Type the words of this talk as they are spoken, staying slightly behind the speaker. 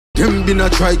him been a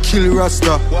try kill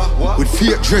Rasta. With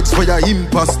fake dreads for your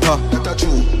imposter. That's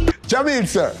true. Jahmiel,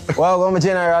 sir. Well, I'm a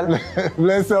general.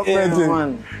 Bless up, yeah, Reggie.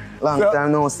 man. Long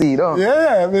time no see, though.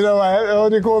 Yeah, you know, how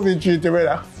the COVID treat you,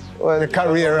 brother? Well, the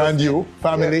career and you,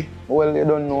 family? Yeah. Well, you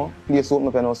don't know. Place open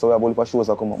up and also we have all shows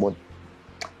that come up, but.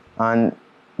 And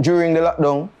during the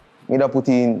lockdown, I put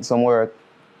in some work.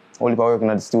 Only working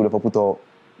at the studio for put out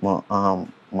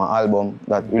my album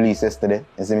that released yesterday.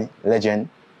 You see me? Legend.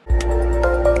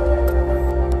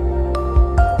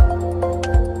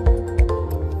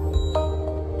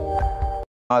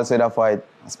 I'll say that fight,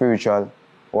 spiritual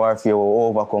warfare will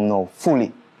overcome now,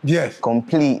 fully. Yes.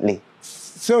 Completely.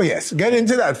 So yes, get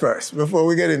into that first, before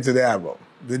we get into the album.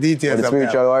 The details of the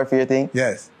spiritual warfare thing?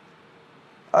 Yes.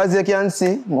 As you can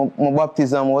see, my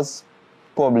baptism was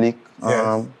public.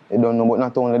 Yes. You don't know, but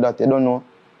not only that, you don't know.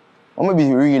 I'm going to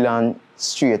be real and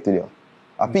straight with you.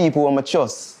 People who I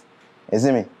trust, you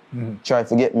see me, try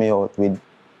to get me out with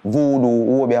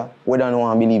voodoo, OBEAH, whether I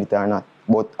want to believe it or not.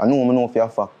 But I know for a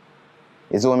fact.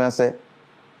 You see what I say?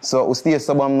 So we stay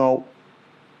stubborn now.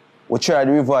 We try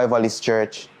the revivalist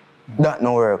church. That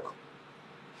no work.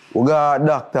 We got a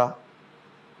doctor,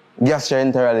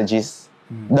 gastroenterologist.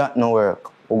 That no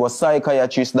work. We got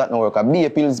psychiatrist. That no work. A BA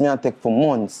pills me I take for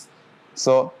months.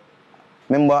 So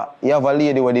remember, you have a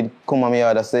lady who did come on me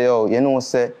and say, oh, you know,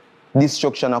 say,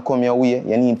 destruction will come your way,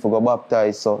 you need to go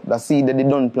baptize. So that seed that they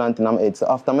don't plant in my head. So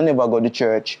after I never go to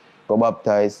church, go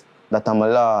baptize, that's my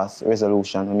last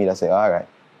resolution for me to say, all right,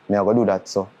 I go do that.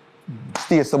 So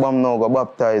stay stubborn now, go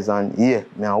baptize, and yeah,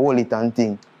 I hold it and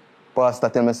think. Pastor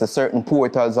tell me say certain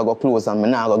portals are go close and I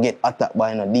not go get attacked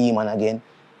by no demon again.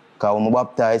 Because when I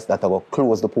baptize, that I go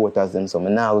close the portals then, so I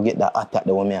now go get that attack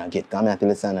that I get. Because I tell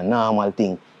you it's a normal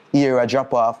thing. Here I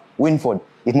drop off, Winford.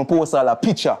 If I post all a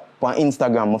picture on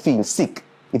Instagram, I feel sick.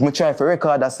 If I try to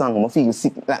record that song, I feel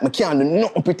sick. Like I can't do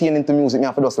nothing pertaining to music, I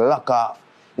have to just lock off.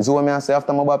 It's what I say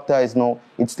after I baptize now,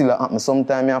 it's still happens.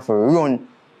 Sometimes I have to run,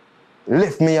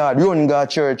 left me yard, run go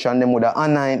to church, and them would have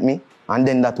anoint me, and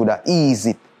then that would have ease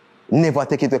it. Never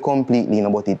take it completely, you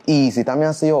know, but it ease it. And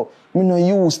I say, yo, I'm not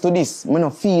used to this. I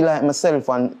don't feel like myself,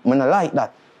 and I don't like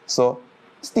that. So,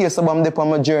 stay stubborn on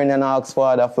my journey and ask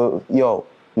Father for, yo,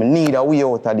 I need a way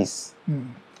out of this.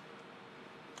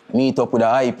 Meet up with a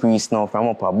high priest now from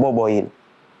up at Bobo Hill.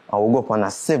 I will go up on a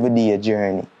 7-day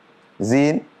journey.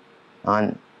 See?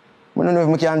 And I don't know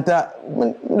if I can talk.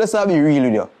 I just have to be real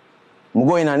with you. I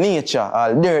go in nature,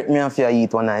 all dirt me have to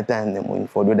eat one night time, them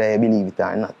for whether I believe it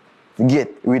or not. To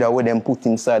get rid of what them put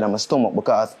inside of my stomach,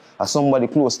 because as somebody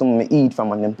close to me eat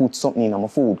from and them put something in my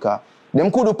food. Cause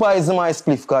them could poison my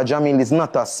spliff, because Jahmiel is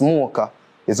not a smoker.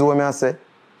 You see what I say?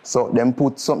 So them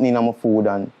put something in my food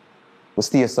and we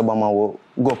stay stubborn and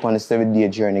we go up on the 7-day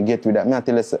journey, get rid of that. I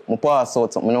tell you, I pass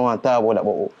out something, I don't want to talk about that,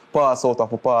 but pass out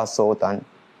after pass out, and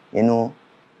you know,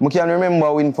 I can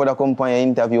remember when for the company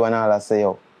interview and all I say,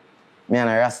 yo, me and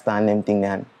a Rasta and them thing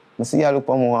then. I see you look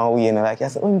at me and we and like I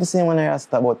said, I'm the same one a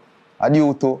Rasta, but I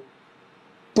due to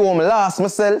me last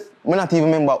myself, I not even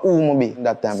remember who I be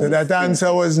that time. So that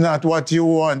answer was not what you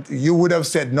want. You would have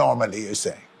said normally, you're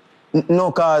saying? No,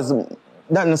 because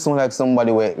that doesn't sound like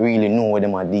somebody who really know what they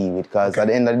might deal with. Because at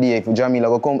the end of the day, if Jahmiel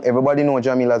go come, everybody know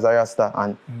Jahmiel as a Rasta.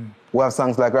 And we have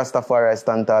songs like Rastafari,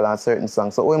 Stand Tall, and certain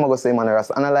songs. So who am I going to say man a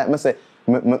Rasta? And I like me say,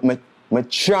 me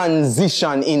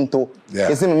transition into,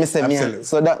 you see me say me.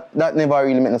 So that never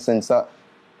really make no sense. So,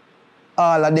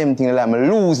 all of them things like me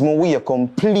lose my way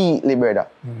completely, brother.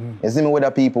 You see me whether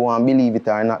people want to believe it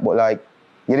or not, but like,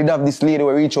 you did have this lady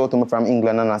who reach out to me from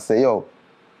England and I say, yo,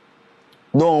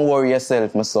 don't worry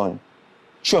yourself, my son.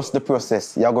 Trust the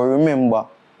process. You're going to remember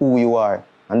who you are.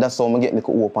 And that's how I get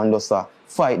little hope and just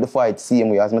fight the fight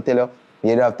same way. As I tell you,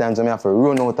 you have times when I have to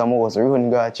run out of my house, run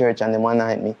go to church and them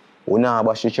anoint me. We now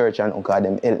bash the church and because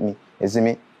them help me. You see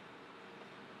me?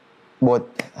 But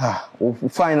we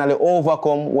finally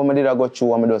overcome when we did go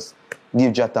through and we just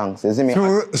give Jah thanks. You see me?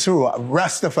 Through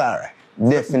Rastafari.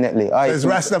 Definitely. It's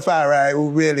Rastafari who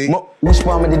really... Which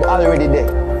one I did already there?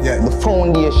 Yeah. The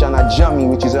foundation of Jahmiel,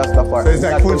 which is Rastafari. So it's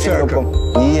like full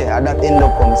circle? Yeah, that end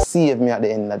up come save me at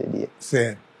the end of the day.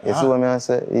 Same. You see what I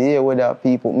say? Yeah, with that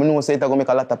people. I know say it's going to make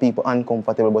a lot of people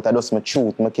uncomfortable, but I just my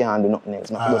truth. I can't do nothing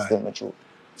else. I just tell my truth.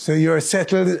 So you're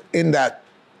settled in that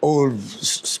old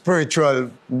spiritual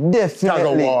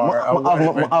definitely.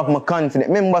 I have my confidence.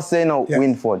 Remember saying now,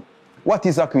 Winford, what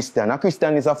is a Christian? A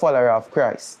Christian is a follower of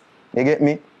Christ. You get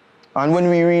me? And when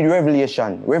we read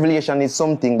Revelation, Revelation is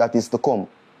something that is to come.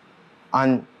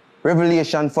 And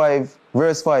Revelation 5,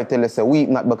 verse 5 tells us, weep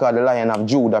not because the Lion of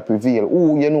Judah prevail.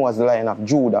 Who you know as the Lion of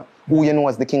Judah? Who you know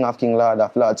as the King of Kings, Lord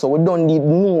of Lords? So we don't need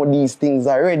know these things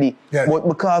already. But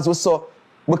because we're so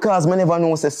because I never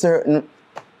know say certain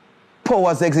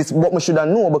powers exist, but I should have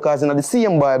known because in the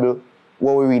same Bible,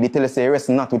 where we read it tell us say rest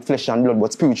not with flesh and blood,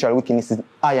 but spiritual wickedness is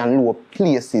high and low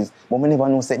places. But I never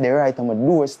know say the right on my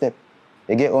doorstep.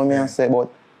 You get what I say? But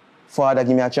Father,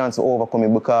 give me a chance to overcome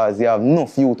it because you have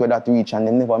enough youth with that reach and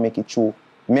they never make it through.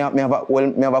 Me have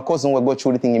a cousin who go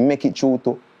through the thing, he make it through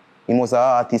too. He was an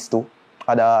artist too,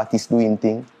 other artists doing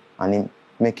things, and he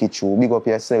make it through. Big up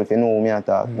yourself, you know me I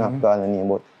talk, not calling name,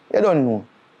 but you don't know.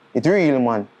 It's real,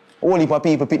 man. Only for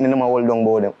people pitting them a hold down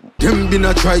about them. Them been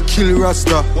a try kill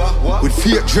Rasta with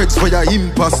fake dreads for your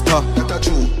imposter. That's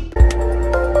true.